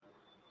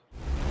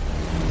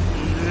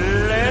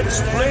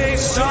Let's play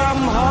some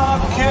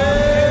hockey.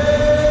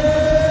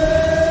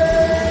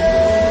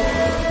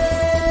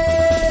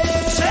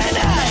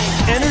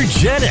 Tonight.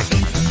 Energetic,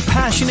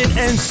 passionate,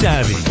 and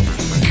savvy.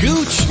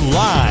 Gooch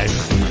Live.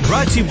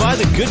 Brought to you by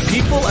the good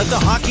people at the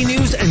Hockey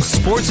News and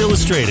Sports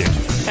Illustrated.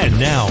 And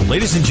now,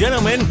 ladies and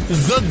gentlemen,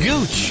 the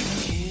Gooch.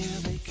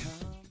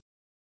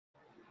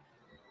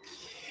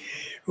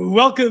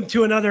 Welcome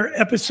to another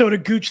episode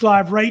of Gooch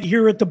Live right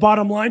here at the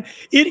Bottom Line.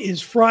 It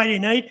is Friday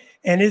night,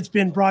 and it's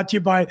been brought to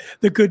you by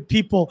the good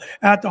people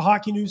at the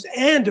Hockey News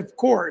and, of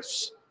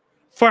course,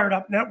 Fired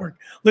Up Network.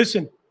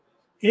 Listen,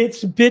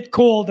 it's a bit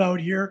cold out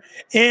here.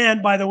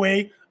 And, by the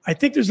way, I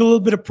think there's a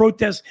little bit of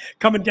protest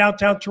coming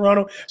downtown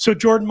Toronto. So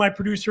Jordan, my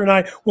producer, and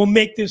I will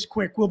make this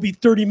quick. We'll be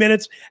 30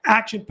 minutes,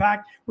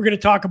 action-packed. We're going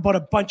to talk about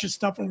a bunch of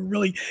stuff, and we're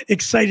really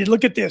excited.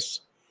 Look at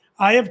this.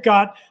 I have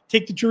got,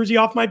 take the jersey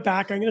off my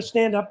back. I'm going to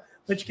stand up.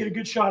 Let you get a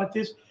good shot at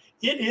this.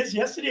 It is,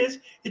 yes, it is.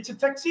 It's a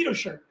tuxedo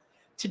shirt.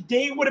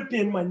 Today would have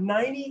been my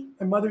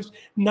mother's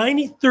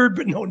 93rd,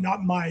 but no,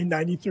 not my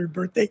 93rd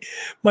birthday,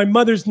 my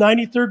mother's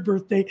 93rd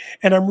birthday.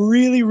 And I'm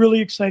really, really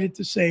excited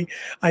to say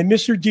I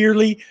miss her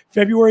dearly.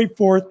 February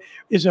 4th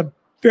is a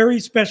very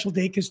special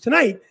day because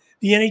tonight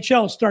the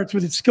NHL starts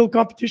with its skill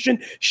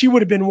competition. She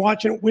would have been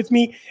watching it with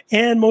me.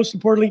 And most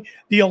importantly,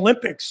 the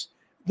Olympics.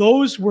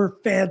 Those were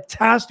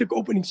fantastic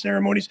opening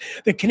ceremonies.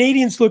 The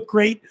Canadians look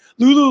great.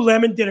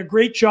 Lululemon did a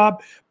great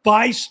job.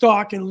 Buy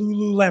stock in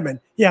Lululemon.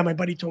 Yeah, my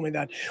buddy told me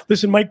that.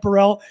 Listen, Mike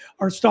Burrell,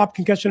 our Stop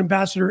Concussion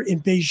ambassador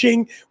in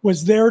Beijing,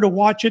 was there to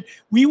watch it.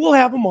 We will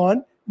have him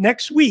on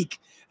next week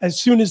as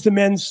soon as the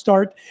men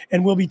start,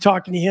 and we'll be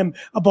talking to him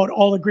about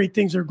all the great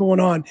things that are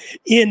going on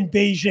in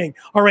Beijing.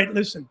 All right,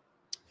 listen,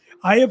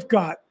 I have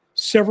got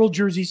several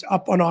jerseys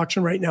up on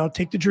auction right now.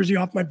 Take the jersey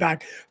off my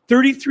back.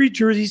 33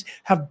 jerseys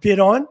have bid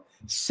on.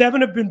 7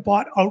 have been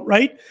bought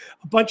outright.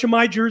 A bunch of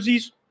my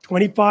jerseys,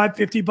 $25,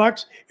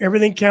 $50,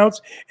 everything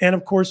counts. And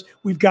of course,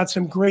 we've got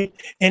some great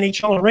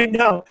NHL. And right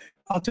now,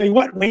 I'll tell you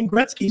what, Wayne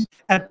Gretzky's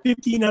at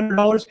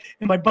 $1,500.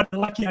 And my buddy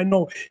Lucky, I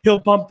know he'll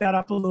bump that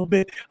up a little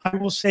bit. I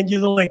will send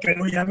you the link. I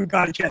know you haven't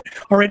got it yet.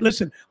 All right,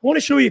 listen, I want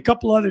to show you a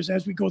couple others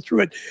as we go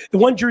through it. The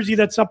one jersey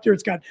that's up there,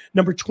 it's got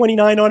number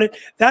 29 on it.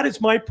 That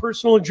is my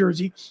personal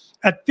jersey.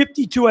 At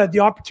 52, I had the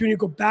opportunity to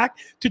go back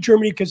to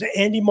Germany because of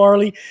Andy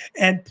Marley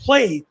and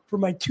play for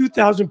my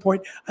 2,000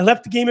 point. I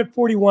left the game at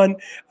 41.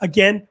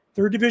 Again,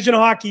 third division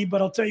hockey,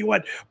 but I'll tell you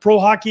what, pro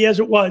hockey as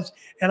it was.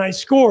 And I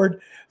scored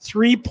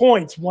 3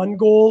 points, 1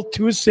 goal,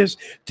 2 assists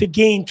to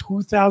gain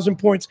 2,000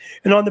 points.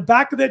 And on the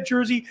back of that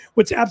jersey,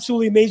 what's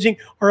absolutely amazing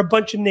are a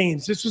bunch of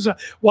names. This is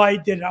why I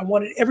did it. I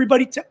wanted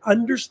everybody to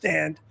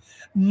understand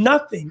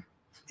nothing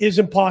is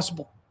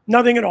impossible.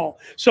 Nothing at all.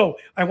 So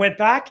I went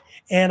back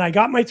and I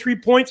got my 3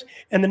 points,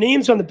 and the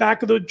names on the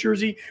back of the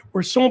jersey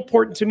were so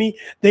important to me.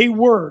 They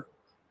were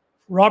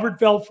Robert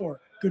Velfor,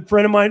 good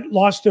friend of mine,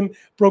 lost him,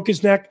 broke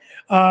his neck,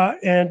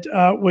 and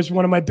was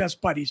one of my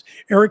best buddies.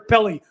 Eric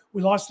Pelly,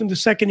 we lost him to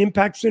second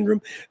impact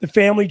syndrome. The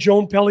family,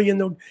 Joan Pelly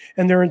and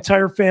their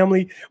entire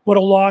family, what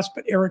a loss,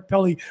 but Eric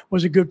Pelly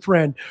was a good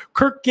friend.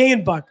 Kirk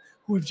Gayenbuck,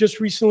 who we've just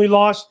recently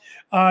lost.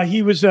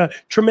 He was a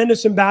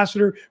tremendous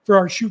ambassador for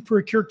our Shoot for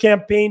a Cure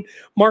campaign.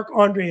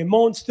 Marc-Andre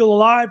Amon, still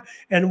alive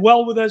and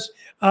well with us.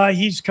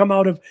 He's come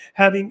out of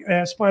having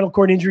a spinal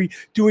cord injury,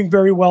 doing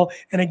very well.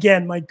 And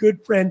again, my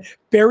good friend,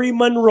 Barry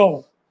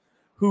Monroe,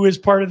 who is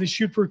part of the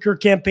Shoot for a Cure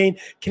campaign,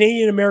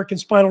 Canadian American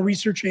Spinal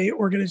Research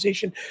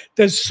Organization,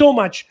 does so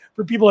much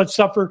for people that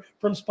suffer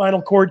from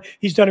spinal cord.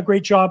 He's done a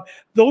great job.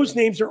 Those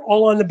names are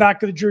all on the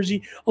back of the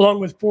jersey, along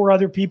with 4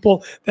 other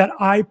people that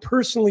I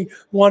personally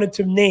wanted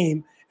to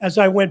name as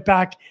I went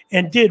back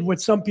and did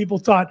what some people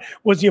thought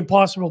was the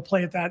impossible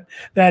play at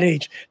that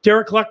age.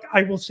 Derek Luck,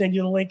 I will send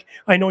you the link.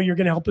 I know you're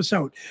going to help us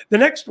out. The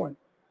next one.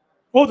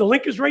 Oh, the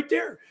link is right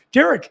there.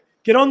 Derek,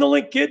 get on the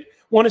link, kid.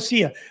 Want to see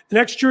you. The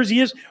next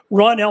jersey is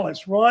Ron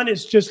Ellis. Ron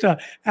is just an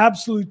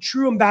absolute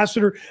true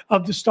ambassador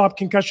of the Stop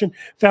Concussion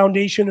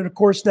Foundation. And of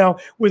course, now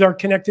with our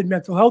Connected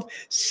Mental Health,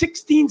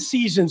 16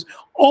 seasons,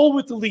 all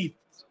with the Leafs.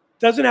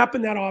 Doesn't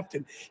happen that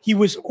often. He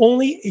was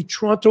only a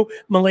Toronto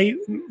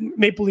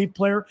Maple Leaf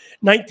player.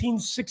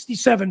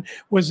 1967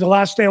 was the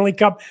last Stanley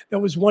Cup that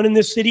was won in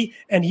this city,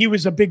 and he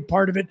was a big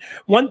part of it.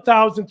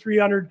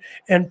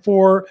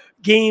 1,304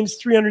 games,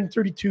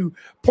 332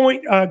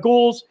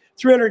 goals,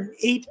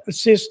 308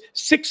 assists,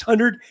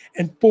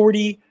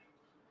 640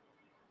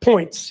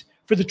 points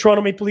for the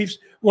Toronto Maple Leafs,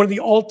 one of the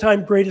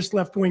all-time greatest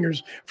left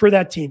wingers for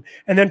that team.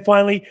 And then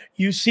finally,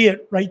 you see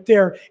it right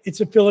there. It's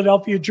a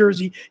Philadelphia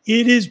jersey.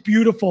 It is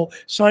beautiful.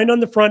 Signed on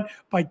the front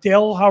by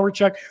Dale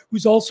Hawerchuk,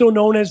 who's also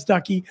known as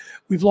Ducky.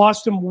 We've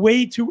lost him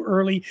way too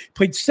early.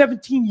 Played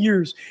 17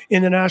 years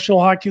in the National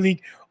Hockey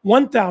League.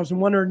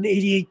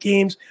 1,188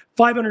 games,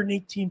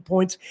 518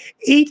 points,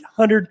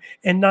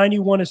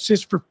 891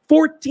 assists for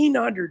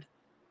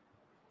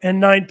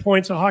 1,409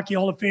 points, a Hockey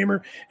Hall of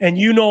Famer, and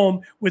you know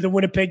him with the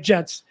Winnipeg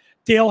Jets.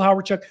 Dale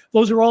Hawerchuk.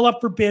 Those are all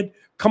up for bid.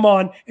 Come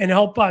on and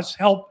help us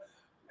help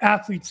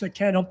athletes that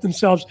can't help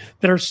themselves,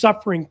 that are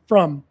suffering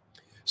from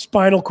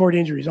spinal cord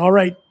injuries. All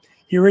right,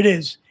 here it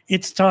is.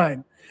 It's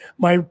time.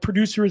 My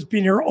producer has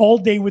been here all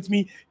day with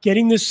me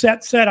getting this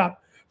set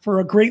up for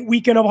a great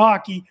weekend of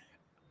hockey.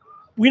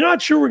 We're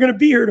not sure we're going to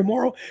be here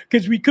tomorrow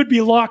because we could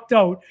be locked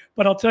out.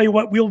 But I'll tell you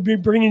what, we'll be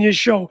bringing this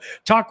show,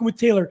 Talking with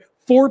Taylor,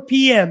 4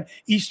 p.m.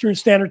 Eastern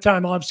Standard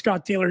Time. I'll have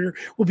Scott Taylor here.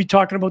 We'll be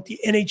talking about the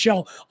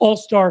NHL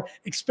All-Star,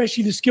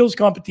 especially the skills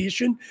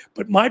competition.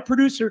 But my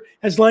producer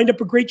has lined up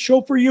a great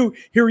show for you.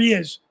 Here he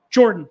is,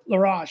 Jordan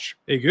Laroche.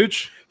 Hey,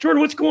 Gooch. Jordan,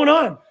 what's going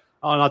on?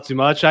 Oh, not too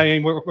much. I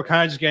mean, we're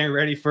kind of just getting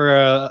ready for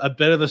a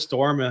bit of a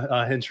storm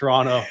in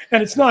Toronto.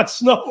 And it's not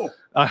snow.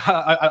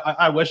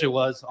 I wish it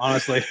was,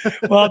 honestly.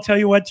 Well, I'll tell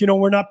you what,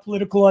 we're not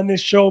political on this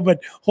show,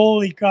 but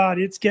holy God,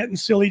 it's getting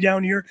silly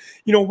down here.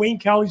 Wayne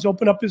Cowley's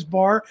opened up his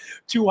bar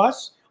to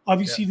us.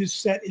 Obviously, This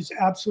set is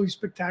absolutely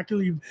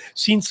spectacular. You've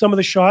seen some of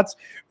the shots.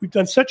 We've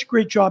done such a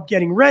great job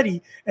getting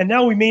ready, and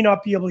now we may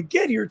not be able to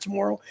get here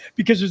tomorrow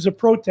because there's a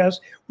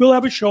protest. We'll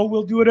have a show.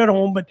 We'll do it at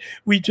home, but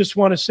we just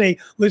want to say,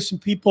 listen,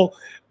 people,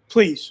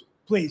 please,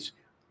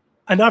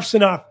 enough's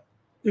enough.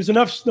 There's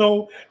enough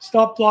snow.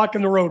 Stop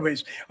blocking the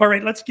roadways. All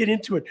right, let's get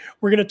into it.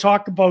 We're going to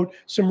talk about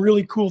some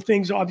really cool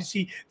things.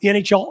 Obviously, the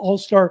NHL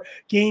All-Star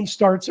game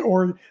starts,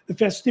 or the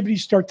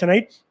festivities start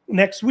tonight.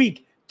 Next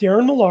week,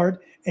 Darren Millard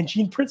and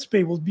Gene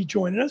Principe will be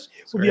joining us.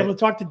 We'll be able to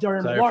talk to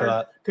Darren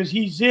Millard because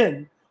he's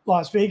in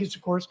Las Vegas,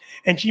 of course.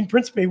 And Gene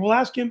Principe, we'll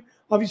ask him,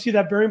 obviously,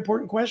 that very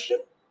important question.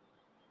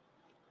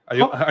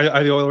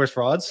 Are the Oilers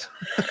frauds?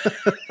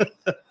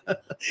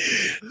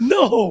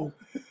 No.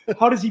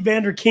 How does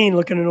Evander Kane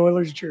look in an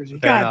Oilers jersey?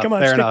 God, come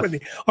on, stick with me.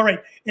 All right,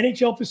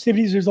 NHL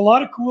festivities. There's a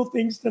lot of cool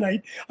things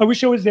tonight. I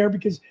wish I was there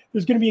because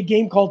there's going to be a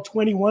game called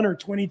 21 or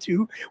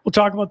 22. We'll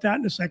talk about that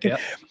in a second. Yep.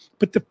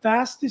 But the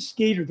fastest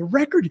skater, the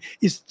record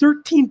is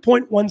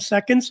 13.1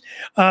 seconds.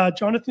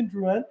 Jonathan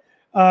Drouin,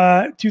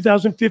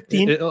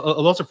 2015. A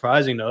little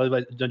surprising though,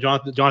 but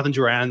Jonathan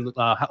Drouin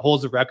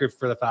holds the record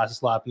for the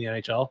fastest lap in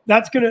the NHL.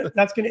 That's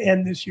gonna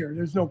end this year.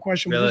 There's no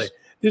question. Really?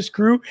 This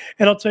crew,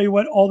 and I'll tell you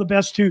what, all the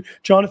best to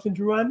Jonathan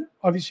Drouin.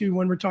 Obviously,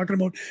 when we're talking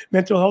about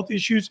mental health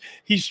issues,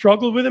 he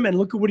struggled with them, and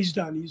look at what he's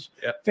done. He's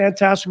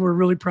fantastic. We're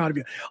really proud of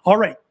you. All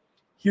right,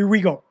 here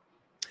we go.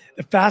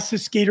 The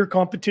fastest skater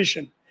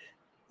competition.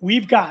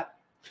 We've got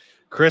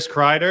Chris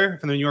Kreider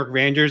from the New York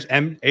Rangers,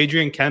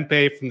 Adrian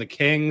Kempe from the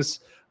Kings,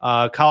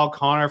 Kyle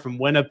Connor from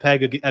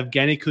Winnipeg,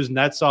 Evgeny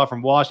Kuznetsov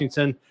from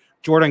Washington,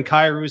 Jordan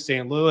Kyrou,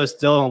 St. Louis,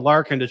 Dylan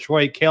Larkin,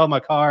 Detroit, Cale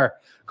Makar,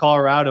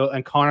 Colorado,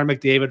 and Connor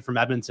McDavid from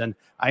Edmonton.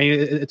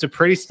 It's a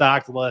pretty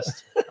stacked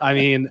list. I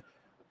mean,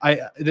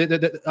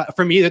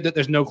 for me,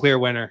 there's no clear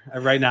winner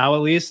right now,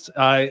 at least.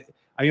 A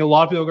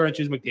lot of people are going to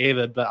choose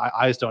McDavid, but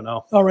I just don't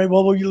know. All right.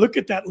 Well, when you look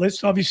at that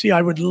list, obviously,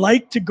 I would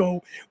like to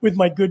go with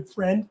my good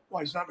friend.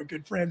 Well, he's not my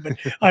good friend, but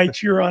I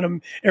cheer on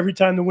him every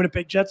time the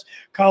Winnipeg Jets.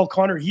 Kyle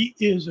Connor, he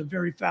is a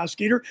very fast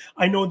skater.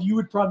 I know you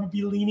would probably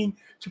be leaning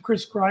to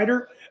Chris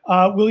Kreider.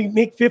 Will he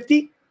make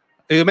 50?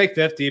 He'll make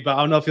 50, but I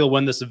don't know if he'll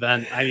win this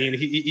event. I mean,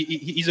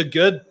 he's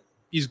good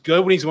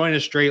when he's going in a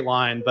straight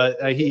line, but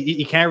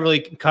he can't really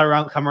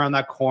come around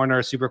that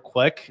corner super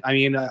quick. I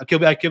mean, I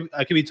could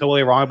be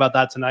totally wrong about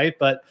that tonight,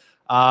 but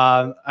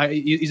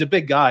he's a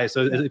big guy,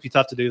 so it'd be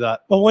tough to do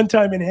that. Well, one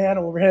time in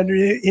Hanover,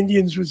 Henry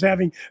Indians was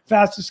having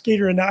fastest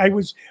skater, and I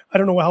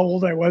don't know how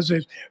old I was,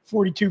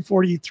 42,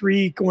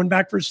 43, going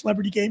back for a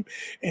celebrity game,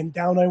 and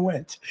down I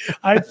went.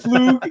 I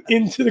flew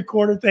into the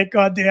corner. Thank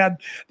God they had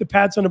the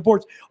pads on the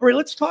boards. All right,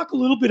 let's talk a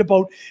little bit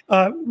about,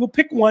 we'll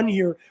pick one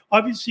here.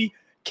 Obviously,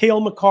 Cale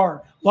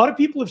Makar. A lot of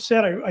people have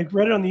said, I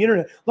read it on the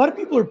internet, a lot of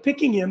people are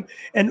picking him,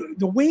 and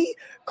the way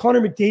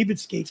Connor McDavid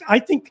skates, I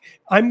think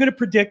I'm going to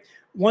predict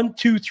 1,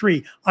 2,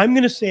 3. I'm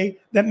going to say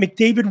that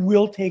McDavid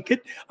will take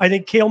it. I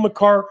think Cale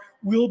Makar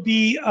will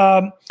be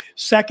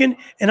second.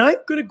 And I'm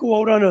going to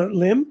go out on a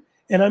limb,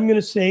 and I'm going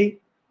to say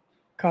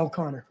Kyle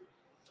Connor.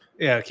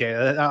 Yeah, okay.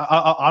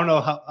 I don't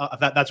know how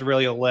that's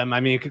really a limb. I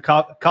mean,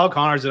 Kyle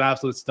Connor's an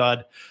absolute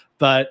stud,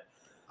 but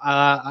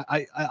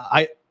I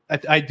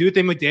do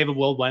think McDavid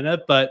will win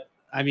it. But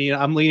I mean,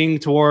 I'm leaning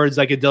towards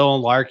like a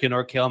Dylan Larkin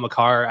or Cale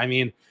Makar. I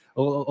mean,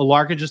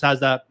 Larkin just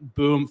has that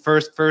boom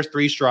first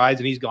 3 strides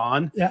and he's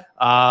gone. Yeah.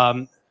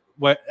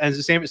 And it's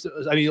the same.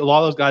 I mean, a lot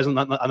of those guys on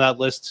that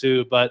list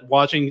too. But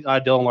watching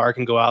Dylan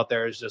Larkin go out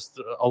there is just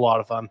a lot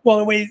of fun. Well,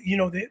 the way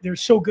they're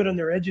so good on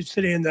their edges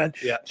today, and that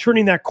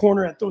turning that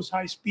corner at those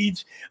high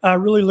speeds.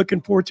 Really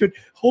looking forward to it.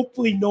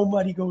 Hopefully,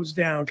 nobody goes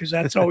down because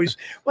that's always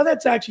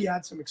that's actually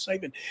adds some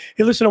excitement.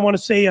 Hey, listen, I want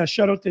to say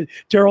shout out to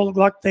Daryl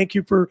Gluck. Thank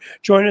you for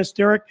joining us,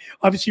 Derek.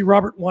 Obviously,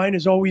 Robert Wine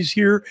is always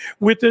here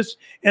with us,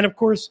 and of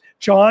course,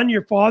 John,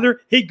 your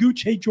father. Hey,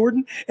 Gooch. Hey,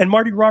 Jordan, and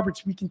Marty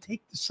Roberts. We can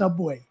take the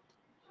subway.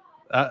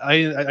 I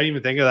didn't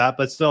even think of that,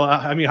 but still,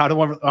 I mean, I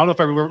don't know if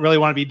I really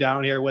want to be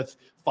down here with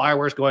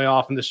fireworks going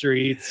off in the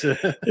streets.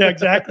 Yeah,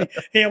 exactly.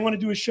 Hey, I want to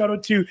do a shout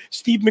out to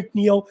Steve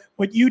McNeil.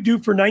 What you do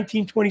for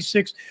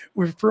 1926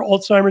 for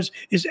Alzheimer's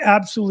is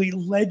absolutely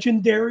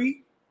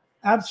legendary.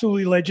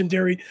 Absolutely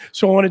legendary.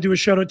 So I want to do a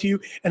shout out to you,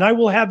 and I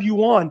will have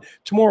you on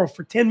tomorrow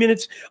for 10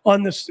 minutes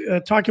on this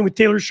Talking with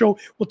Taylor show.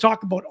 We'll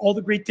talk about all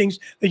the great things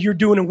that you're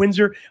doing in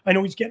Windsor. I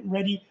know he's getting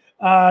ready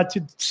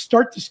to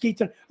start the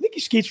skate. I think he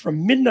skates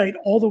from midnight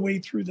all the way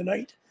through the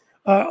night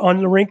on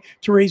the rink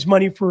to raise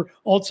money for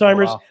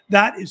Alzheimer's. Oh, wow.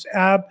 That is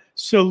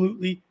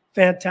absolutely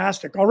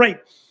fantastic. All right,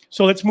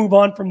 so let's move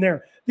on from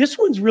there. This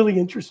one's really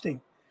interesting.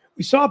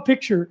 We saw a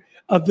picture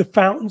of the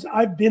fountains.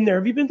 I've been there.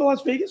 Have you been to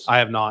Las Vegas? I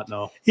have not.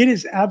 No. It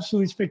is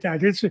absolutely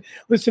spectacular.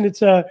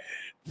 It's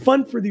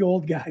fun for the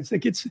old guys.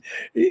 Like it's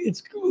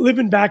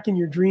living back in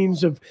your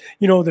dreams of,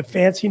 the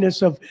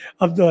fanciness of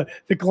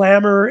the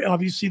glamour,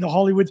 obviously the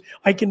Hollywoods.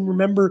 I can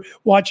remember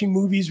watching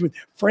movies with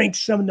Frank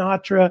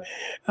Sinatra.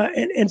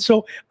 And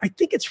so I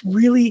think it's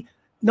really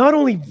not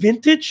only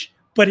vintage,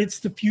 but it's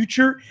the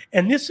future.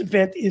 And this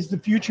event is the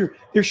future.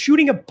 They're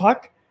shooting a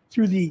puck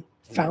through the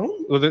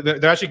fountain. Well,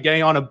 they're actually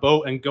getting on a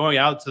boat and going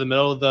out to the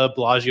middle of the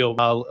Bellagio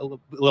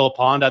little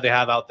pond that they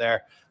have out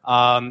there.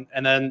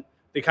 And then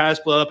they kind of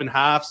split up in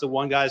half. So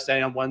one guy's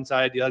standing on one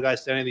side, the other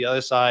guy's standing on the other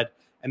side,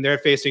 and they're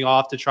facing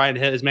off to try and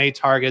hit as many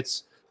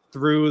targets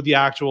through the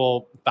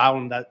actual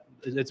fountain.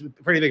 It's a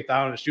pretty big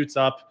fountain. It shoots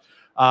up.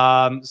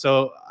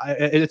 So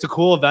it's a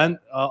cool event.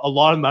 A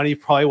lot of money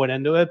probably went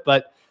into it,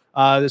 but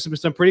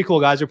there's some pretty cool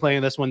guys who are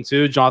playing this one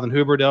too. Jonathan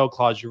Huberdeau,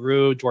 Claude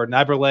Giroux, Jordan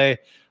Eberle,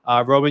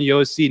 Roman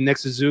Josi, Nick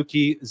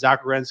Suzuki,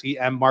 Zach Werenski,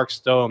 and Mark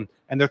Stone.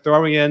 And they're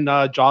throwing in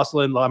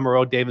Jocelyn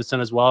Lamoureux Davidson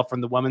as well from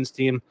the women's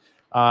team,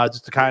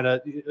 just to kind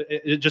of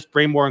just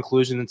bring more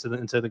inclusion into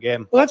the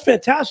game. Well, that's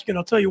fantastic. And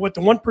I'll tell you what,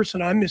 the one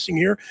person I'm missing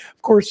here,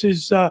 of course,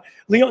 is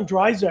Leon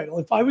Draisaitl.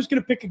 If I was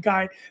going to pick a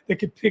guy that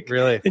could pick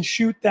and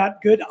shoot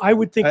that good, I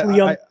would think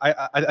Leon.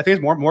 I think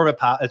it's more of a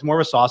pass. It's more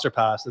of a saucer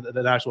pass than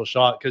an actual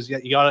shot, because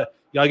you gotta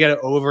get it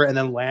over and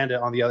then land it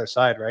on the other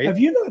side, right? Have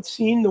you not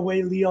seen the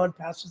way Leon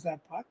passes that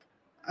puck?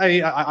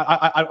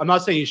 I'm not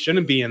saying he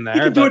shouldn't be in there.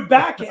 He can do it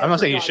back. I'm not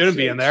saying he shouldn't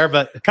be in there,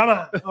 but come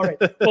on. All right.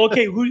 Well,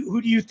 okay.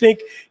 Who do you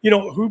think?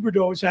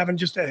 Huberdeau is having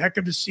just a heck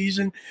of a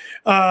season.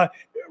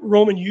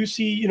 Roman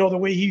Josi, the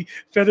way he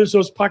feathers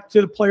those pucks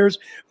to the players.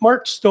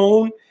 Mark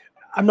Stone.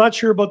 I'm not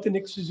sure about the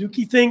Nick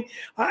Suzuki thing.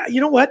 You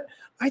know what?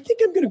 I think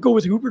I'm going to go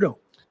with Huberdeau.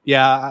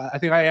 Yeah, I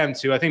think I am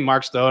too. I think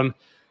Mark Stone,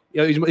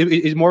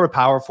 he's more of a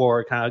power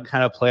forward kind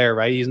of player,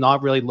 right? He's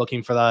not really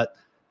looking for that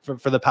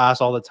for the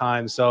pass all the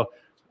time. So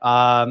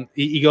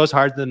he goes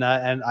hard to the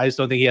net, and I just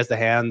don't think he has the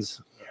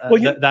hands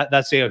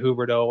that say a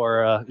Huberdeau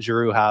or a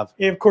Giroux have.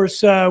 And of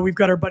course, we've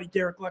got our buddy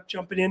Derek Luck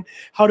jumping in.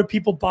 How do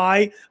people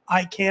buy?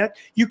 I can't.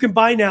 You can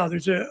buy now.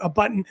 There's a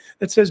button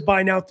that says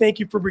buy now. Thank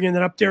you for bringing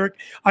that up, Derek.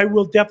 I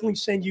will definitely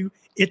send you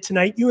it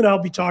tonight. You and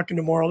I'll be talking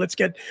tomorrow. Let's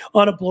get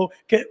on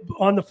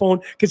the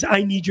phone, because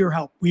I need your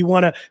help. We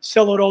want to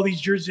sell out all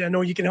these jerseys. I know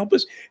you can help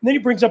us. And then he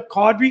brings up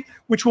Kadri,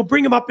 which we'll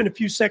bring him up in a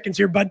few seconds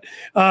here. But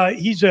I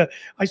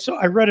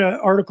read an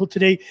article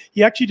today.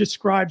 He actually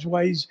describes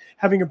why he's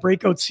having a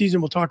breakout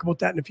season. We'll talk about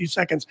that in a few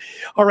seconds.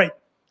 All right.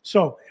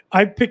 So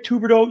I picked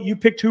Huberdeau. You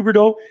picked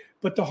Huberdeau.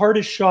 But the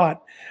hardest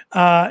shot,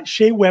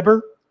 Shea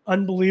Weber,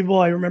 unbelievable.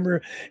 I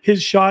remember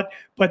his shot.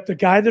 But the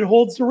guy that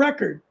holds the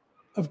record,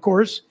 of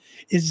course,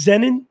 is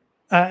Zidane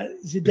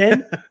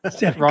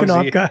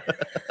Konopka.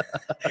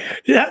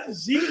 Yeah,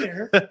 Z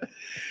there.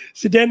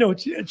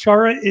 Zdeno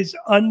Chara is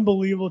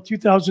unbelievable.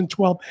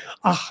 2012,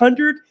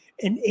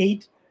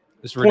 108.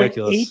 It's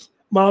ridiculous. 8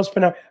 miles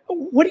per hour.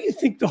 What do you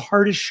think the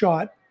hardest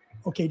shot?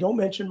 Okay, don't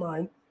mention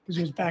mine because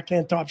it was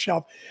backhand top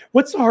shelf.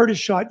 What's the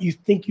hardest shot you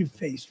think you've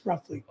faced,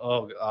 roughly?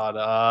 Oh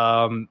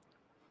God.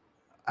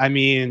 I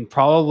mean,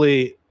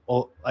 probably.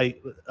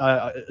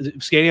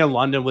 Skating in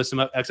London with some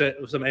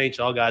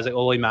NHL guys like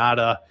Ole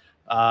Mata.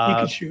 He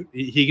can shoot.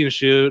 He can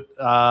shoot.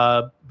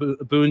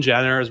 Boone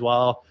Jenner as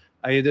well.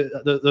 I mean,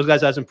 those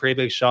guys have some pretty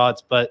big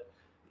shots, but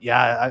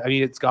yeah, I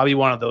mean, it's got to be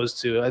one of those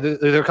two.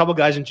 There are a couple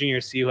guys in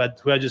junior C who had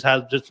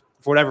just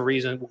for whatever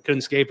reason couldn't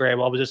skate very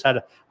well, but just had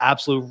an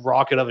absolute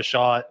rocket of a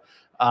shot.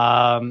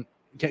 I'm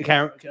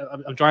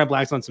drawing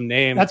blanks on some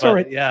names. That's all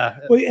right. Yeah.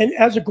 Well, and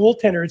as a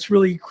goaltender, it's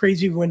really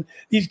crazy when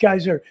these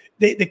guys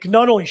they can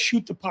not only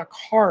shoot the puck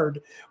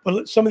hard,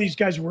 but some of these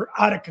guys were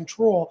out of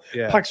control.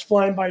 Yeah. Pucks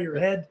flying by your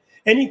head.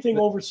 Anything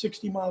over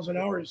 60 miles an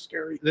hour is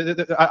scary.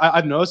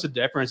 I've noticed a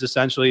difference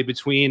essentially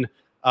between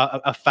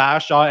a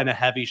fast shot and a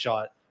heavy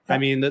shot. Yeah. I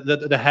mean,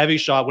 the heavy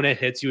shot, when it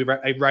hits you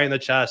right in the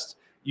chest,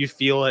 you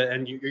feel it,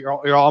 and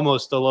you're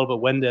almost a little bit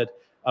winded.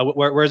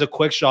 Whereas a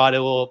quick shot,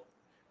 it'll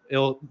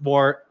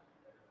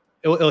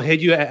hit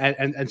you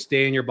and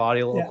stay in your body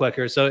a little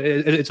quicker. So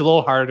it's a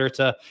little harder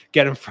to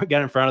get in front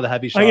of the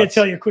heavy shots. I'm going to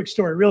tell you a quick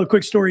story, really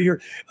quick story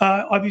here.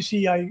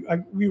 Obviously,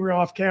 we were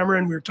off camera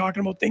and we were talking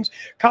about things.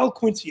 Kyle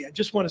Quincy, I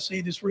just want to say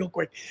this real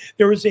quick.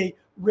 There was a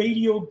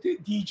radio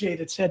DJ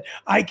that said,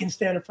 I can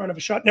stand in front of a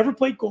shot. Never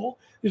played goal.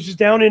 This was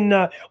down in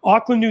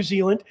Auckland, New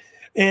Zealand.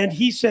 And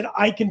he said,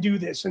 I can do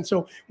this. And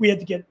so we had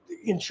to get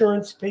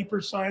insurance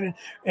papers signed,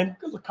 and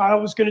Kyle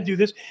was going to do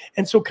this.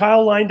 And so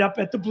Kyle lined up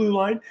at the blue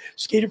line,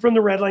 skated from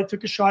the red line,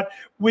 took a shot,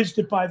 whizzed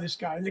it by this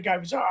guy. And the guy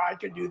was, I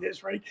can do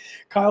this, right?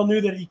 Kyle knew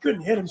that he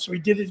couldn't hit him, so he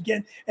did it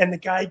again. And the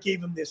guy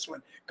gave him this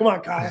one. Come on,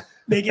 Kyle,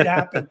 make it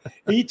happen.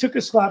 He took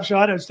a slap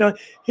shot. I was telling,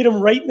 hit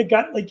him right in the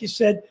gut, like you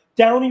said.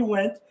 Down he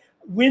went,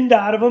 wind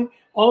out of him.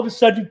 All of a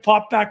sudden, he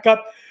popped back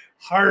up.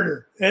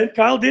 harder. And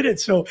Kyle did it.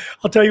 So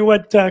I'll tell you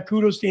what,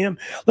 kudos to him.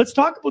 Let's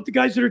talk about the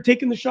guys that are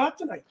taking the shot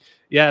tonight.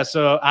 Yeah,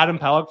 so Adam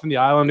Pelech from the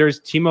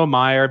Islanders, Timo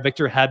Meier,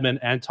 Victor Hedman,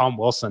 and Tom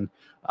Wilson.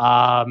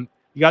 You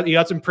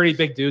got some pretty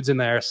big dudes in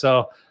there.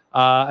 So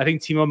I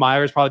think Timo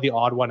Meier is probably the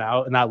odd one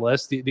out in that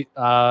list.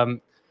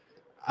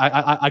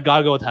 I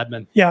gotta go with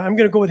Hedman. Yeah, I'm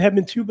going to go with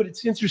Hedman too, but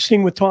it's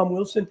interesting with Tom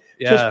Wilson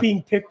just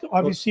being picked,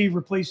 obviously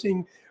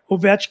replacing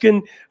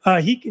Ovechkin.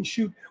 He can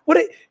shoot.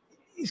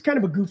 He's kind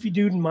of a goofy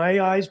dude in my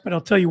eyes, but I'll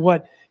tell you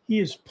what, he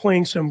is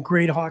playing some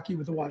great hockey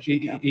with the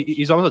Washington Capitals.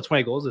 He's almost at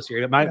 20 goals this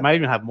year. It might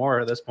even have more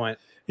at this point.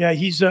 Yeah,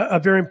 he's a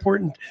very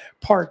important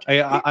part.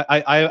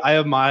 I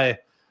have my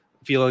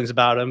feelings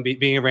about him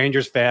being a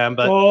Rangers fan,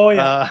 but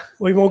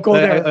we won't go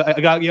there.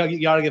 You got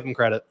to give him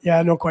credit.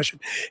 Yeah, no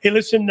question. Hey,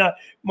 listen,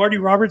 Marty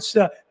Roberts,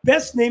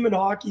 best name in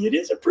hockey. It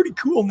is a pretty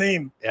cool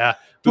name. Yeah,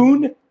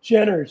 Boone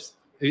Jenners.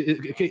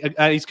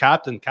 He's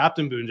Captain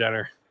Boone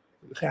Jenner.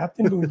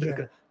 Captain Boone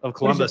Jenner of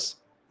Columbus.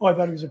 Oh, I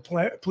thought he was a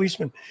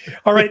policeman.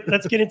 All right,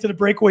 let's get into the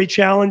breakaway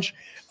challenge.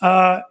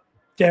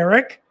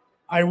 Derek,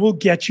 I will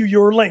get you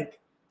your link.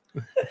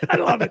 I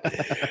love it.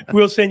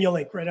 We'll send you a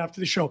link right after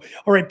the show.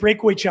 All right,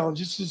 breakaway challenge.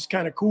 This is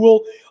kind of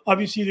cool.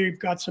 Obviously, they've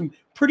got some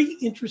pretty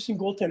interesting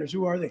goaltenders.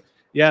 Who are they?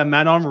 Yeah,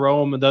 Manon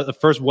Rome, the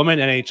first woman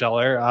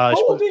NHLer. How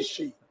old is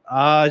she?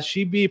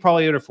 She'd be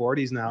probably in her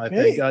 40s now, I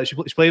think. She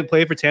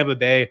played for Tampa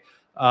Bay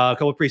a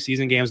couple of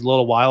preseason games a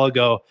little while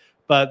ago.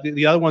 But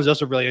the other one's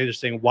also really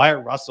interesting.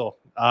 Wyatt Russell,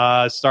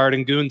 starred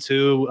in Goon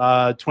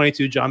 2,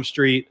 22 Jump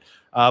Street,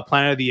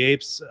 Planet of the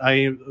Apes.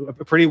 A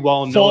pretty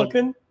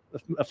well-known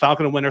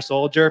Falcon and Winter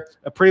Soldier,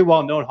 a pretty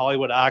well-known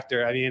Hollywood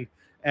actor. I mean,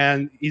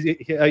 and you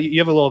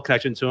have a little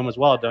connection to him as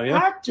well, don't you?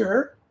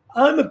 Actor?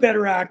 I'm a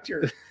better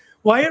actor.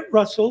 Wyatt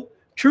Russell,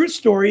 true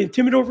story, in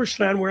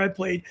Timmendorfer where I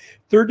played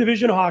third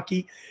division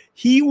hockey.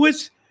 He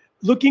was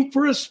looking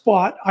for a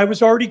spot. I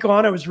was already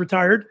gone. I was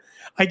retired.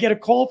 I get a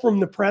call from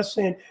the press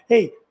saying,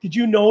 hey, did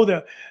you know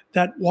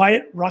that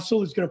Wyatt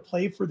Russell is going to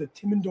play for the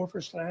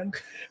Timmendorfer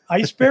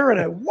Ice Bear?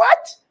 And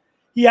what?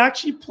 He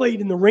actually played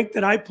in the rink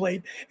that I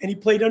played, and he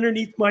played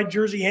underneath my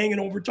jersey hanging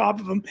over top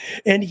of him.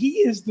 And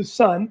he is the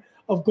son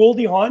of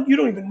Goldie Hawn. You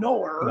don't even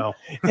know her. No.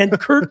 And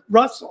Kurt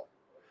Russell.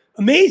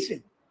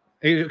 Amazing.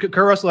 Kurt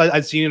Russell,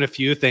 I'd seen in a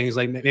few things,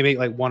 like maybe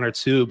like one or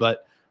two,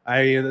 but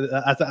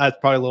that's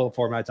probably a little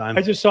before my time.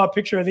 I just saw a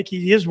picture. I think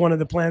he is one of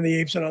the Planet of the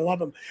Apes, and I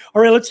love him.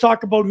 All right, let's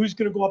talk about who's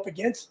going to go up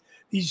against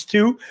these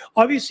two.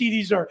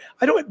 Obviously,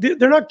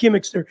 they're not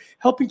gimmicks. They're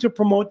helping to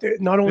promote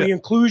not only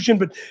inclusion,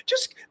 but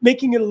just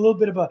making it a little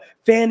bit of a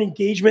fan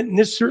engagement. And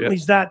this certainly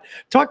is that.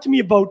 Talk to me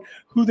about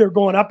who they're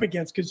going up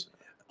against, because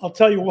I'll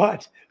tell you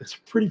what, it's a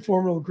pretty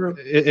formidable group.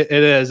 It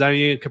is. I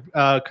mean,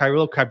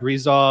 Kirill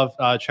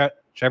Kaprizov,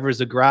 Trevor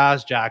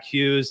Zegras, Jack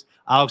Hughes,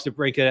 Alex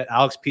DeBrincat,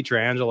 Alex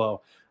Pietrangelo.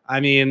 I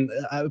mean,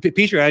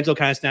 Pietrangelo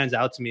kind of stands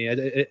out to me.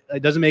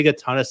 It doesn't make a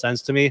ton of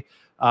sense to me.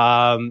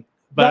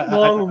 But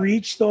long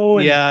reach though.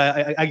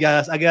 I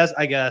guess.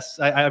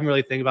 I'm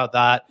really thinking about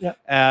that.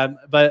 Yeah.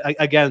 But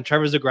again,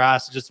 Trevor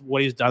Zegras, just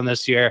what he's done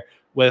this year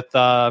with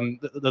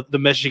the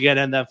Michigan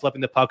and then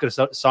flipping the puck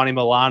to Sonny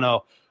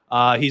Milano.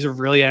 He's a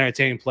really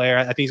entertaining player.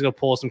 I think he's going to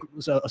pull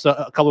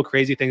a couple of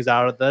crazy things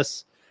out of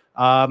this.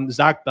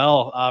 Zach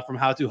Bell from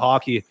How to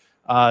Hockey,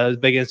 his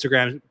big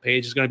Instagram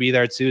page is going to be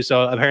there too.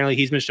 So apparently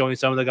he's been showing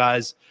some of the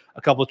guys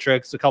a couple of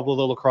tricks, a couple of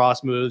little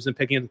cross moves, and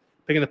picking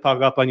the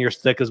puck up on your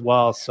stick as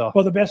well. So,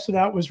 well, the best of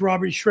that was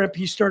Robbie Shrimp.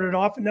 He started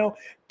off, and now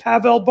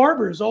Pavel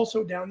Barber is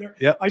also down there.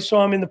 Yep. I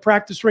saw him in the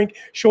practice rink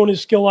showing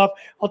his skill off.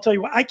 I'll tell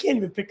you what, I can't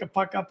even pick a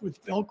puck up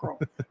with Velcro,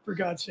 for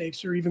God's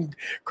sakes, or even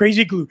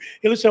crazy glue.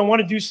 Hey, listen, I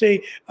want to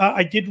say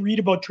I did read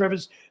about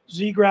Travis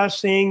Zegras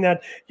saying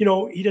that,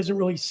 he doesn't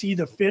really see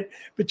the fit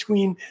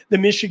between the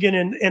Michigan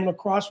and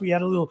lacrosse. We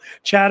had a little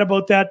chat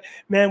about that.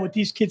 Man, what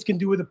these kids can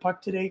do with a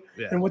puck today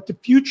and what the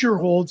future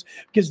holds,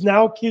 because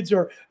now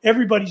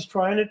everybody's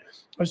trying it.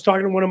 I was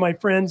talking to one of my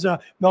friends,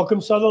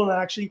 Malcolm Sutherland,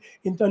 actually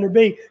in Thunder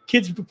Bay.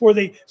 Kids, as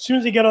soon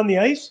as they get on the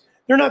ice,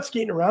 they're not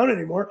skating around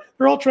anymore.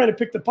 They're all trying to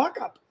pick the puck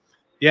up.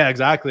 Yeah,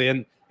 exactly.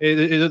 And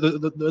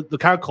the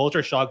kind of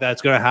culture shock that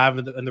it's going to have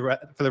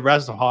for the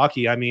rest of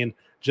hockey. I mean,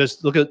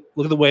 just look at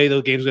the way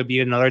the game's going to be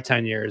in another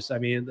 10 years. I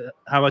mean,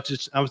 how much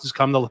has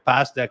come the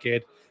past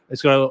decade.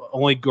 It's going to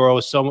only grow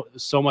so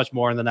much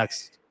more in the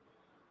next.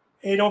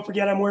 Hey, don't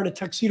forget, I'm wearing a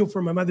tuxedo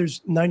for my mother's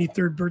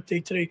 93rd birthday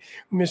today.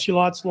 We miss you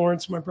lots.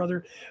 Lawrence, my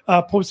brother,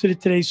 posted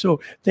it today. So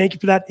thank you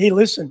for that. Hey,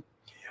 listen,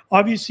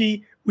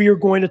 obviously we are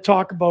going to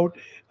talk about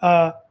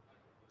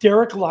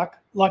Derek Luck,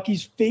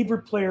 Lucky's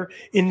favorite player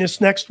in this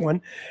next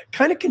one.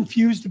 Kind of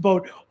confused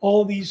about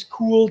all these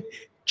cool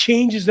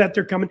changes that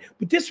they're coming,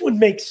 but this one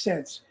makes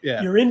sense.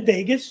 Yeah. You're in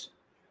Vegas.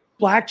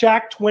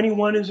 Blackjack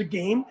 21 is a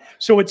game.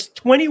 So it's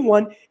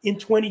 21 in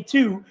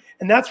 22.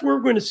 And that's where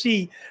we're going to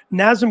see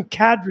Nazem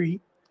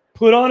Kadri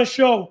put on a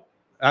show.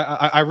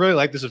 I really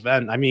like this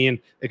event. I mean,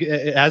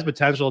 it has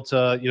potential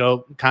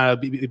to, kind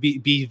of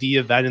be the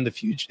event in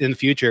the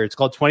future. It's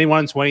called 21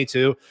 and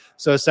 22.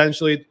 So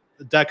essentially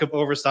a deck of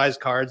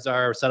oversized cards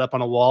are set up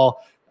on a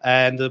wall,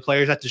 and the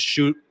players have to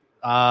shoot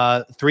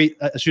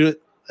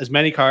as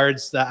many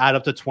cards that add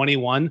up to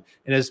 21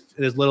 in as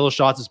little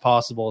shots as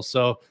possible.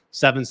 So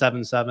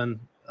 777,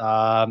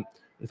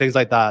 things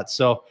like that.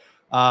 So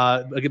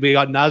we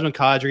got Nazem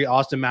Kadri,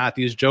 Austin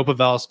Matthews, Joe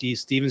Pavelski,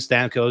 Steven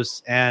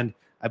Stamkos, and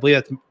I believe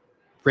that's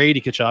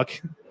Brady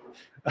Tkachuk.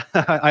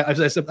 I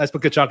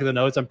put Tkachuk in the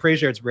notes. I'm pretty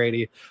sure it's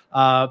Brady.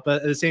 But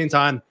at the same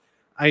time,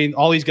 I mean,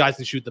 all these guys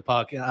can shoot the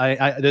puck.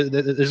 There's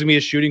going to be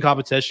a shooting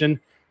competition.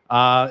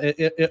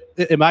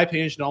 In my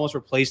opinion, should almost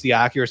replace the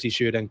accuracy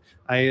shooting.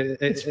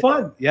 It's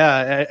fun.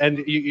 Yeah, and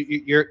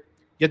you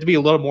have to be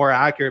a little more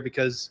accurate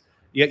because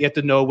you have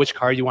to know which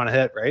card you want to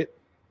hit, right?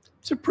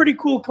 It's a pretty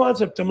cool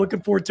concept. I'm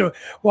looking forward to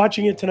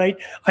watching it tonight.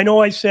 I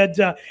know I said,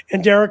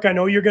 and Derek, I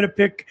know you're going to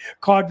pick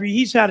Kadri.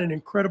 He's had an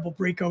incredible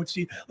breakout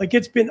season. Like,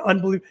 it's been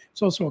unbelievable.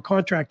 It's also a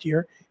contract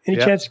year. Any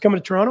chance to come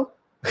to Toronto?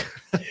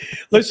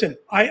 Listen,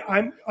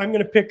 I'm going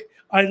to pick.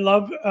 I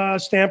love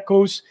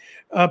Stamkos,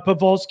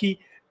 Pavelski.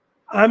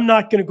 I'm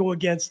not going to go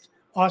against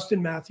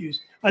Austin Matthews.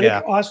 I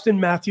think Austin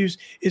Matthews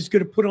is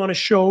going to put on a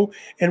show,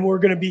 and we're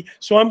going to be.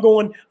 So I'm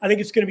going. I think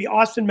it's going to be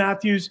Austin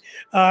Matthews,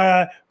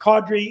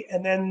 Kadri,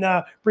 and then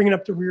bringing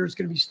up the rear is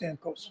going to be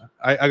Stamkos.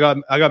 I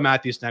got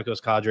Matthews,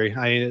 Stamkos, Kadri.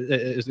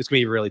 It's going to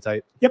be really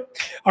tight. Yep.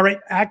 All right.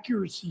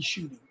 Accuracy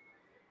shooting.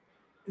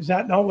 Is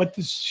that not what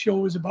this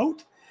show is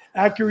about?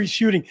 Accuracy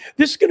shooting.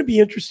 This is going to be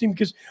interesting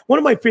because one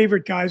of my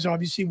favorite guys,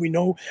 obviously, we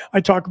know I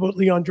talk about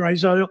Leon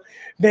Draisaitl.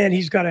 Man,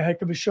 he's got a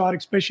heck of a shot,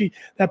 especially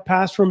that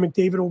pass from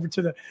McDavid over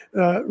to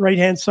the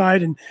right-hand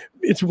side, and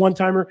it's a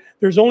one-timer.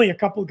 There's only a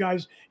couple of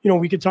guys,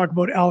 we could talk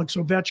about Alex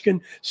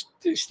Ovechkin,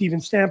 Steven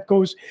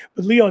Stamkos,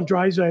 but Leon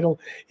Draisaitl.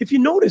 If you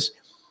notice,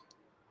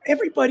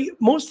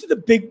 most of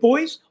the big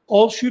boys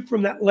all shoot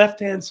from that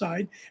left-hand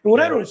side. And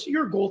what I don't see,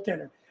 you're a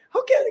goaltender.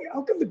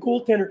 How come the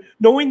goaltender,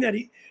 knowing that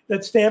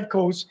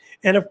Stamkos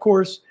and of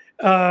course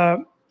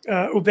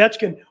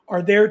Ovechkin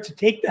are there to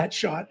take that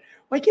shot,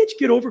 why can't you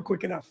get over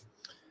quick enough?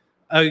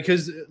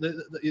 Because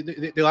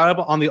they line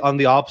up on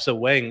the opposite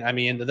wing. I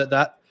mean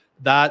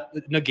that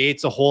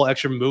negates a whole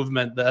extra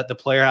movement that the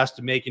player has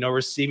to make.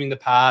 Receiving the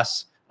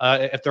pass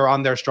if they're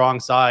on their strong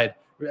side,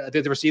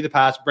 they receive the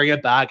pass, bring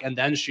it back, and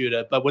then shoot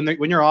it. But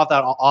when you're off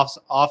that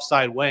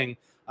offside wing,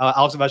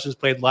 Alex Ovechkin's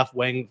played left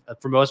wing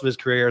for most of his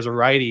career as a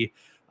righty.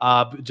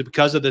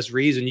 Because of this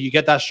reason, you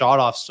get that shot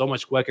off so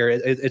much quicker.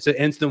 It's an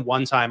instant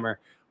one-timer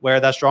where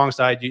that strong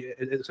side,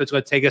 it's going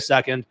to take a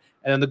second,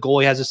 and then the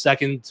goalie has an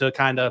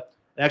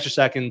extra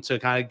second to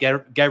kind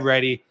of get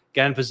ready,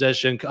 get in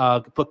position,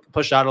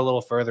 push out a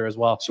little further as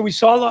well. So we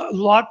saw a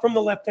lot from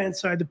the left-hand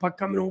side, the puck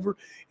coming over,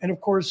 and of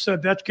course,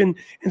 Ovechkin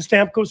and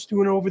Stamkos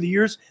doing it over the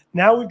years.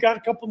 Now we've got a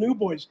couple new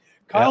boys.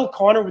 Kyle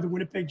Connor with the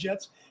Winnipeg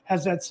Jets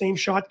has that same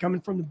shot coming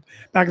from the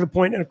back of the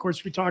point. And, of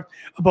course, we talked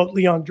about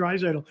Leon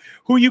Draisaitl.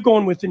 Who are you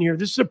going with in here?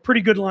 This is a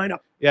pretty good lineup.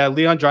 Yeah,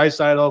 Leon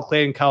Draisaitl,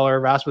 Clayton Keller,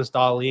 Rasmus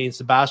Dahlin,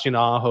 Sebastian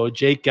Aho,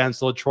 Jake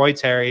Gensel, Troy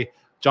Terry,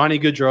 Johnny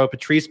Gaudreau,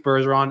 Patrice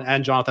Bergeron,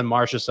 and Jonathan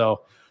Marchessault.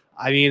 So,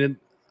 I mean,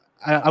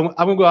 I'm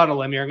going to go out on a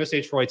limb here. I'm going to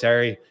say Troy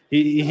Terry.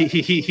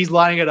 He's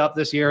lining it up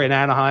this year in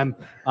Anaheim,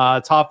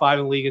 top 5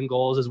 in the league in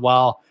goals as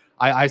well.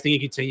 I think he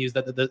continues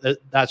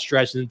that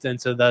stretch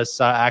into this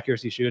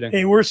accuracy shooting.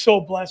 Hey, we're so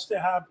blessed to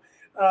have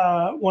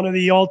one of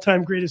the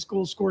all-time greatest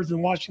goal scorers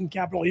in Washington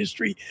Capitol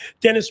history.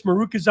 Dennis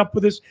Maruk is up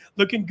with us,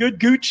 looking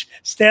good. Gooch,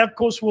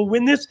 Stamkos will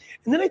win this.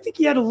 And then I think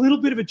he had a little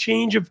bit of a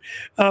change of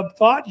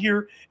thought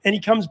here, and he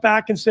comes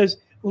back and says,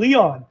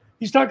 Leon.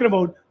 He's talking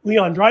about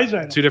Leon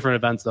Draisaitl. Two different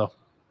events, though.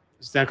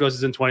 Stamkos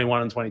is in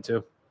 21 and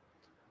 22.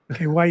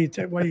 Okay, why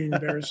are you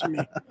embarrassing me?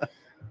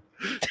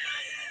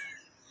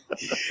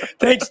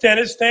 Thanks,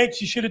 Dennis.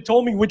 Thanks. You should have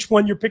told me which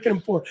one you're picking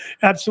him for.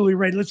 Absolutely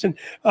right. Listen,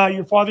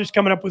 your father's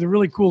coming up with a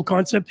really cool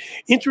concept.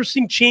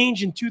 Interesting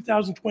change in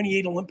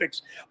 2028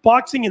 Olympics.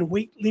 Boxing and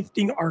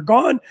weightlifting are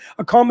gone.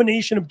 A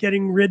combination of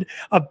getting rid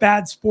of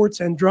bad sports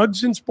and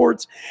drugs in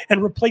sports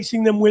and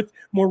replacing them with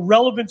more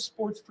relevant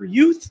sports for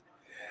youth.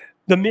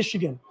 The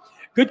Michigan.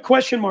 Good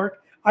question, Mark.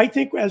 I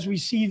think as we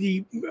see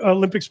the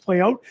Olympics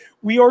play out,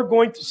 we are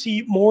going to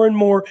see more and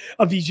more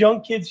of these young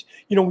kids.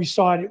 We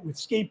saw it with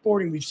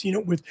skateboarding. We've seen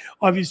it with,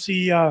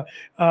 obviously,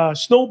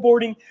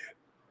 snowboarding.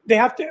 They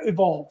have to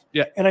evolve.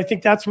 Yeah. And I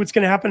think that's what's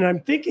going to happen. And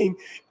I'm thinking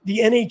the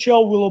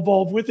NHL will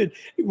evolve with it.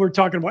 We're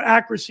talking about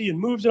accuracy and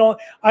moves and all.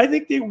 I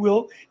think they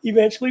will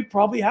eventually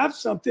probably have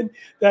something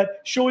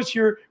that show us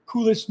your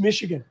coolest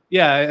Michigan.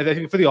 Yeah, I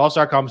think for the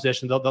All-Star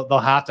competition, they'll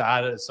have to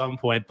add it at some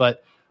point.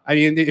 But I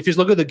mean, if you just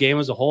look at the game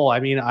as a whole, I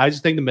mean, I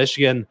just think the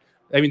Michigan,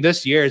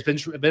 this year has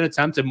been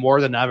attempted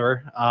more than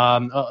ever.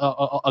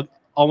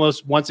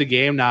 Almost once a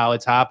game now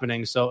it's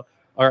happening. So,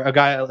 or a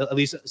guy at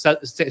least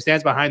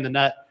stands behind the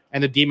net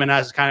and the demon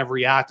has to kind of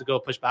react to go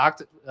push back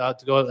to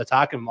go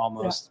attack him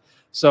almost. Yeah.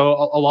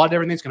 So a lot of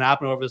different things can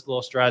happen over this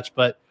little stretch.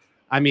 But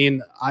I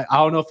mean, I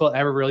don't know if it'll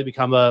ever really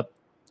become a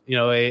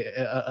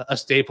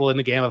staple in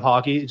the game of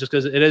hockey just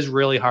because it is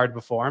really hard to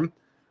perform.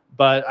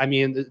 But I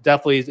mean,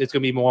 definitely it's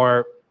going to be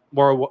more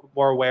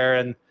aware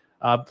and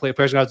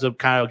players have to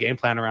kind of game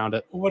plan around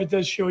it. What it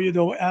does show you,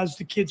 though, as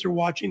the kids are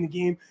watching the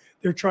game,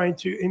 They're trying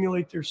to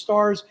emulate their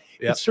stars.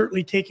 Yep. It's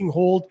certainly taking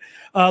hold.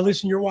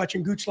 Listen, you're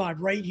watching Gooch Live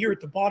right here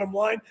at the Bottom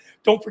Line.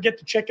 Don't forget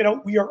to check it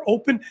out. We are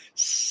open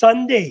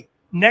Sunday,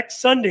 next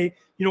Sunday.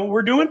 You know what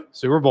we're doing?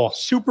 Super Bowl.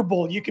 Super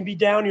Bowl. You can be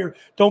down here.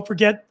 Don't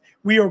forget,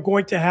 we are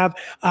going to have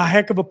a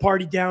heck of a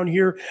party down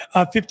here.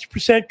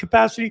 50%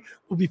 capacity.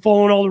 We'll be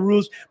following all the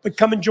rules, but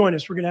come and join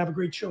us. We're going to have a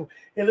great show.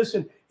 And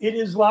listen, it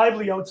is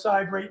lively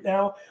outside right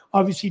now,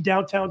 obviously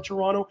downtown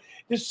Toronto.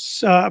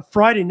 This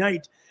Friday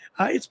night,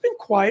 it's been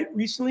quiet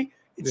recently.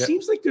 It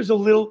seems like there's a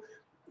little,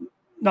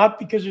 not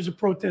because there's a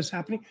protest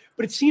happening,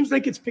 but it seems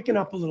like it's picking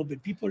up a little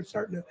bit. People are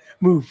starting to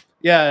move.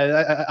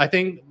 Yeah, I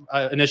think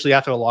initially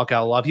after the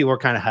lockout, a lot of people were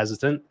kind of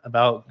hesitant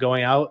about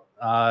going out.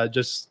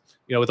 Just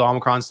with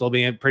Omicron still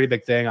being a pretty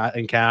big thing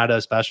in Canada,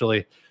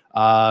 especially.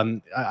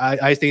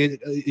 I think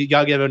you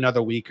got to give it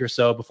another week or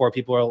so before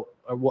people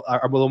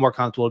are a little more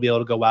comfortable to be able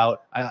to go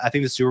out. I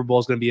think the Super Bowl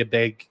is going to be a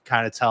big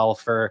kind of tell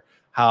for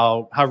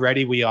how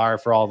ready we are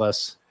for all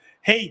this.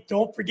 Hey,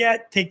 don't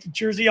forget, take the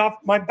jersey off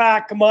my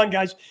back. Come on,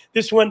 guys.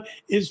 This one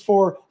is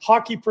for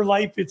Hockey for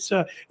Life. It's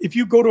if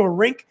you go to a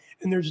rink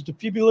and there's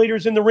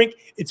defibrillators in the rink,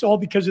 it's all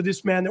because of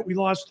this man that we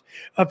lost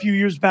a few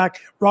years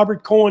back.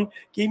 Robert Cohen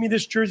gave me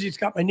this jersey. It's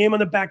got my name on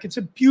the back. It's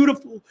a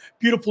beautiful,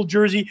 beautiful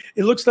jersey.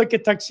 It looks like a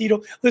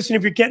tuxedo. Listen,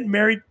 if you're getting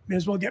married, may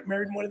as well get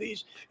married in one of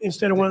these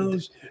instead of one of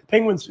those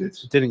penguin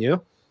suits. Didn't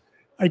you?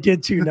 I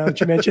did too, now that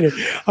you mention it.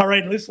 All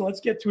right, listen, let's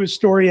get to a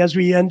story as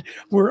we end.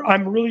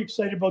 I'm really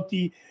excited about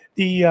the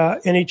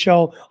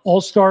NHL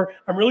All-Star.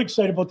 I'm really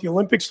excited about the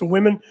Olympics. The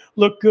women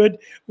look good.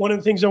 One of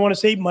the things I want to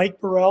say, Mike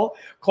Burrell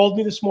called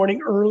me this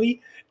morning early.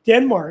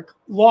 Denmark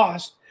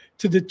lost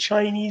to the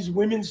Chinese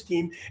women's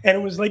team, and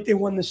it was like they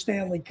won the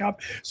Stanley Cup.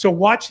 So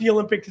watch the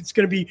Olympics. It's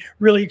going to be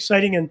really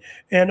exciting.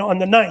 And on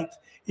the 9th,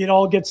 it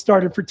all gets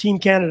started for Team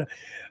Canada.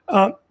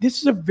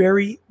 This is a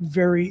very,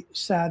 very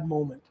sad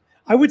moment.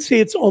 I would say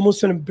it's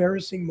almost an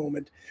embarrassing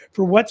moment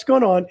for what's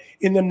gone on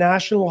in the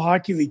National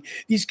Hockey League.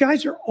 These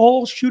guys are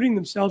all shooting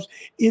themselves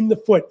in the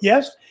foot.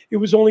 Yes, it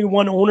was only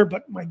one owner,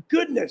 but my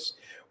goodness,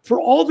 for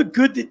all the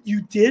good that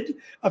you did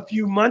a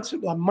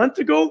month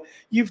ago,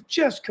 you've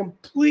just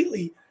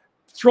completely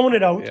thrown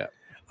it out. Yeah.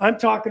 I'm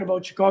talking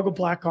about Chicago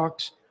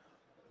Blackhawks.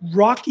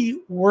 Rocky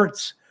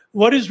Wirtz.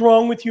 What is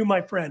wrong with you,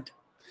 my friend?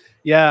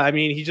 Yeah, I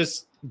mean, he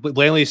just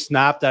blatantly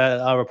snapped at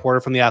a reporter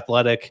from The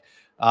Athletic.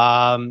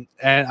 And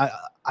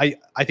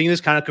I think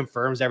this kind of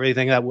confirms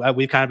everything that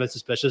we've kind of been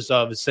suspicious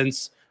of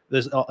since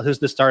this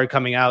started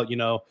coming out.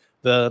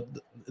 The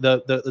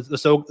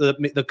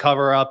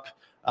cover up,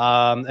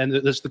 and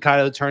just the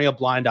kind of turning a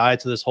blind eye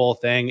to this whole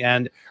thing.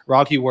 And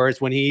Rocky Wirtz,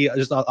 when he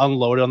just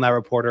unloaded on that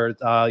reporter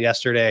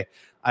yesterday,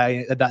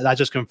 that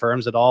just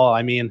confirms it all.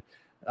 I mean,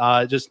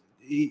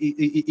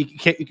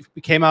 he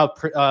came out,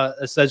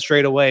 said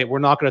straight away, we're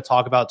not going to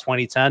talk about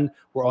 2010.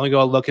 We're only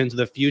going to look into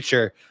the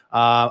future.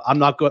 I'm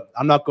not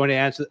going to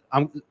answer.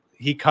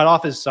 He cut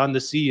off his son, the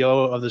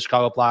CEO of the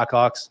Chicago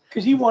Blackhawks,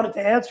 because he wanted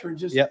to answer and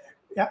just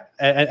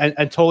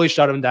and totally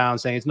shut him down,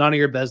 saying it's none of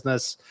your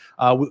business.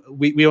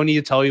 We don't need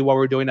to tell you what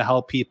we're doing to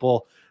help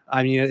people.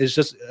 I mean, it's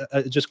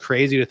just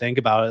crazy to think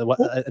about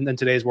it in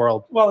today's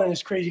world. Well, in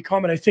his crazy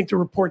comment, I think the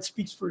report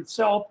speaks for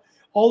itself.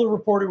 All the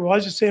reporter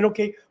was just saying,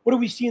 okay, what do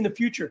we see in the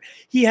future?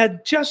 He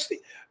had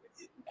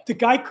the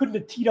guy couldn't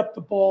have teed up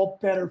the ball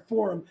better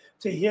for him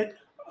to hit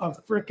a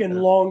freaking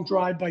long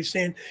drive by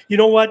saying, you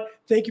know what?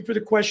 Thank you for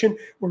the question.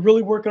 We're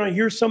really working on it.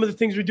 Here's some of the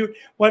things we do.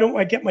 Why don't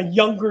I get my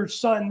younger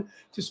son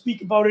to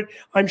speak about it?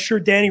 I'm sure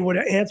Danny would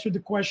have answered the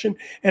question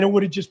and it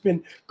would have just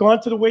been gone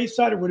to the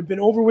wayside. It would have been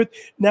over with.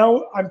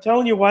 Now, I'm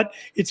telling you what,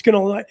 he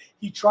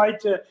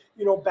tried to,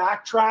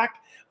 backtrack.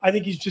 I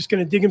think he's just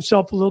going to dig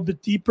himself a little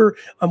bit deeper.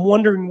 I'm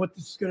wondering what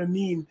this is going to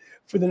mean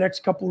for the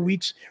next couple of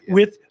weeks.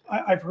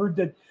 I've heard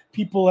that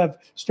people have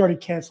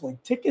started canceling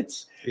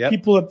tickets.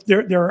 Yep.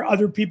 There are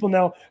other people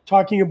now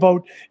talking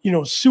about,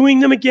 suing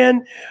them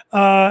again.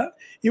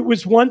 It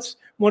was once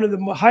one of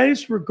the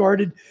highest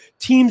regarded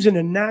teams in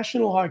the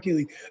National Hockey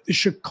League, the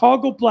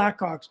Chicago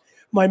Blackhawks,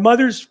 my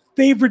mother's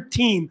favorite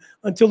team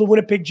until the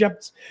Winnipeg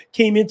Jets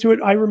came into it.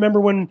 I remember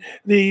when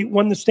they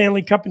won the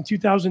Stanley Cup in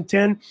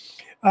 2010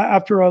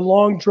 after a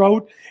long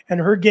drought, and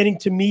her getting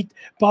to meet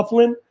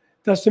Byfuglien.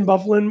 Dustin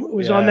Byfuglien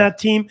was on that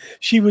team.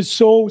 She was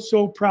so,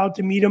 so proud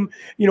to meet him,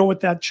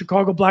 with that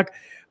Chicago Black.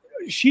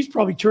 She's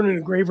probably turning in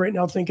a grave right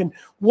now thinking,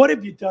 what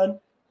have you done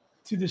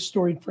to this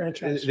storied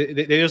franchise?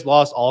 They just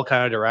lost all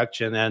kind of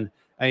direction. And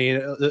I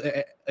mean,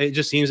 it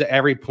just seems at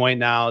every point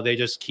now, they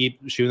just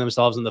keep shooting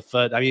themselves in the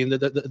foot. I mean,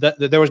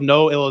 there was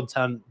no ill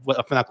intent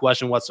from that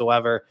question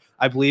whatsoever.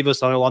 I believe it was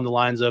something along the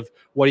lines of,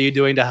 what are you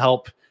doing to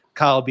help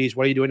Kyle Beach?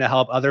 What are you doing to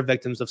help other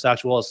victims of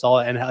sexual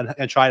assault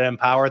and try to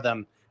empower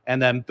them? And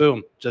then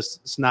boom,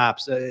 just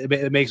snaps.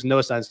 It makes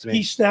no sense to me.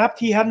 He snapped.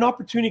 He had an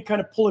opportunity to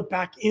kind of pull it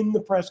back in the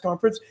press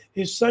conference.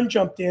 His son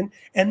jumped in,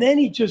 and then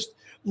he just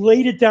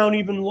laid it down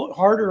even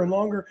harder and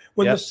longer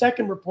when the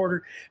second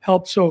reporter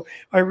helped. So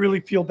I really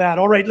feel bad.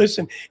 All right,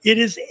 listen, it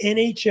is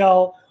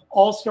NHL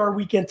All-Star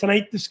Weekend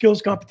tonight, the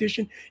skills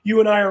competition. You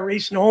and I are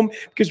racing home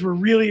because we're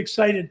really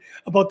excited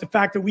about the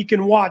fact that we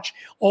can watch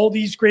all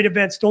these great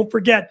events. Don't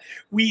forget,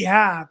 we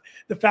have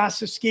the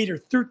fastest skater,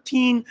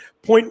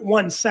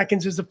 13.1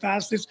 seconds is the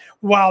fastest.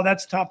 Wow,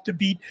 that's tough to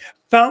beat.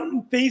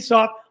 Fountain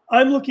face-off.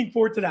 I'm looking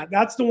forward to that.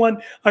 That's the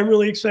one I'm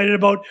really excited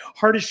about.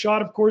 Hardest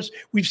shot, of course,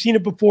 we've seen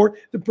it before.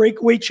 The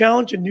breakaway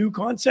challenge, a new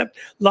concept.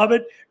 Love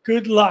it.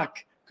 Good luck.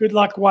 Good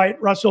luck,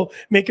 Wyatt Russell.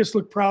 Make us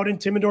look proud in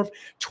Timmendorf.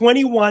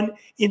 21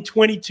 in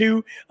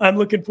 22. I'm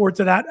looking forward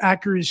to that.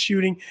 Accurate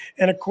shooting.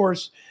 And, of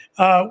course,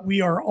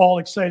 we are all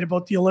excited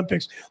about the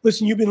Olympics.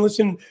 Listen, you've been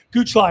listening to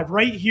Gooch Live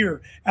right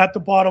here at the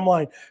Bottom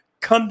Line.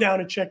 Come down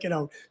and check it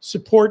out.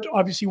 Support,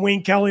 obviously,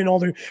 Wayne Kelly and all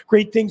the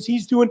great things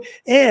he's doing.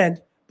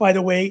 And, by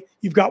the way,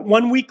 you've got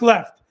 1 week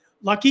left.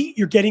 Lucky,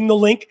 you're getting the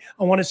link.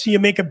 I want to see you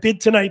make a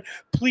bid tonight.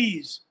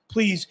 Please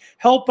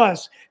help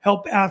us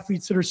help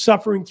athletes that are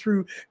suffering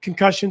through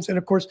concussions and,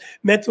 of course,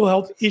 mental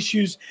health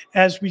issues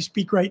as we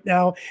speak right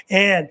now.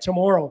 And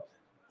tomorrow,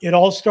 it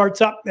all starts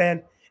up,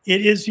 man.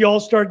 It is the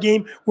All-Star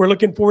game. We're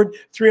looking forward.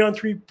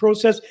 3-on-3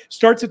 process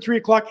starts at 3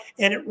 o'clock,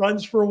 and it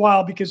runs for a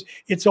while because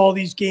it's all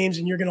these games,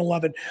 and you're going to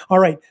love it. All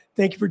right.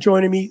 Thank you for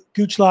joining me,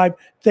 Gooch Live.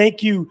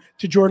 Thank you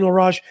to Jordan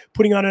LaRoche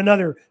putting on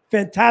another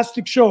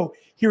fantastic show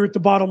here at the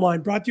Bottom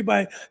Line, brought to you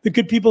by the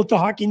good people at the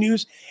Hockey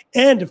News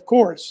and, of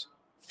course,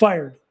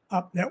 Fired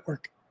Up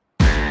Network.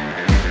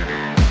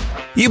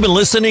 You've been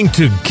listening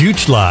to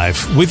Gooch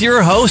Live with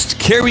your host,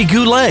 Kerry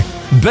Goulet,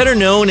 better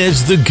known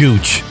as The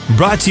Gooch,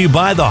 brought to you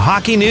by the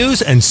Hockey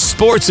News and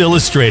Sports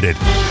Illustrated.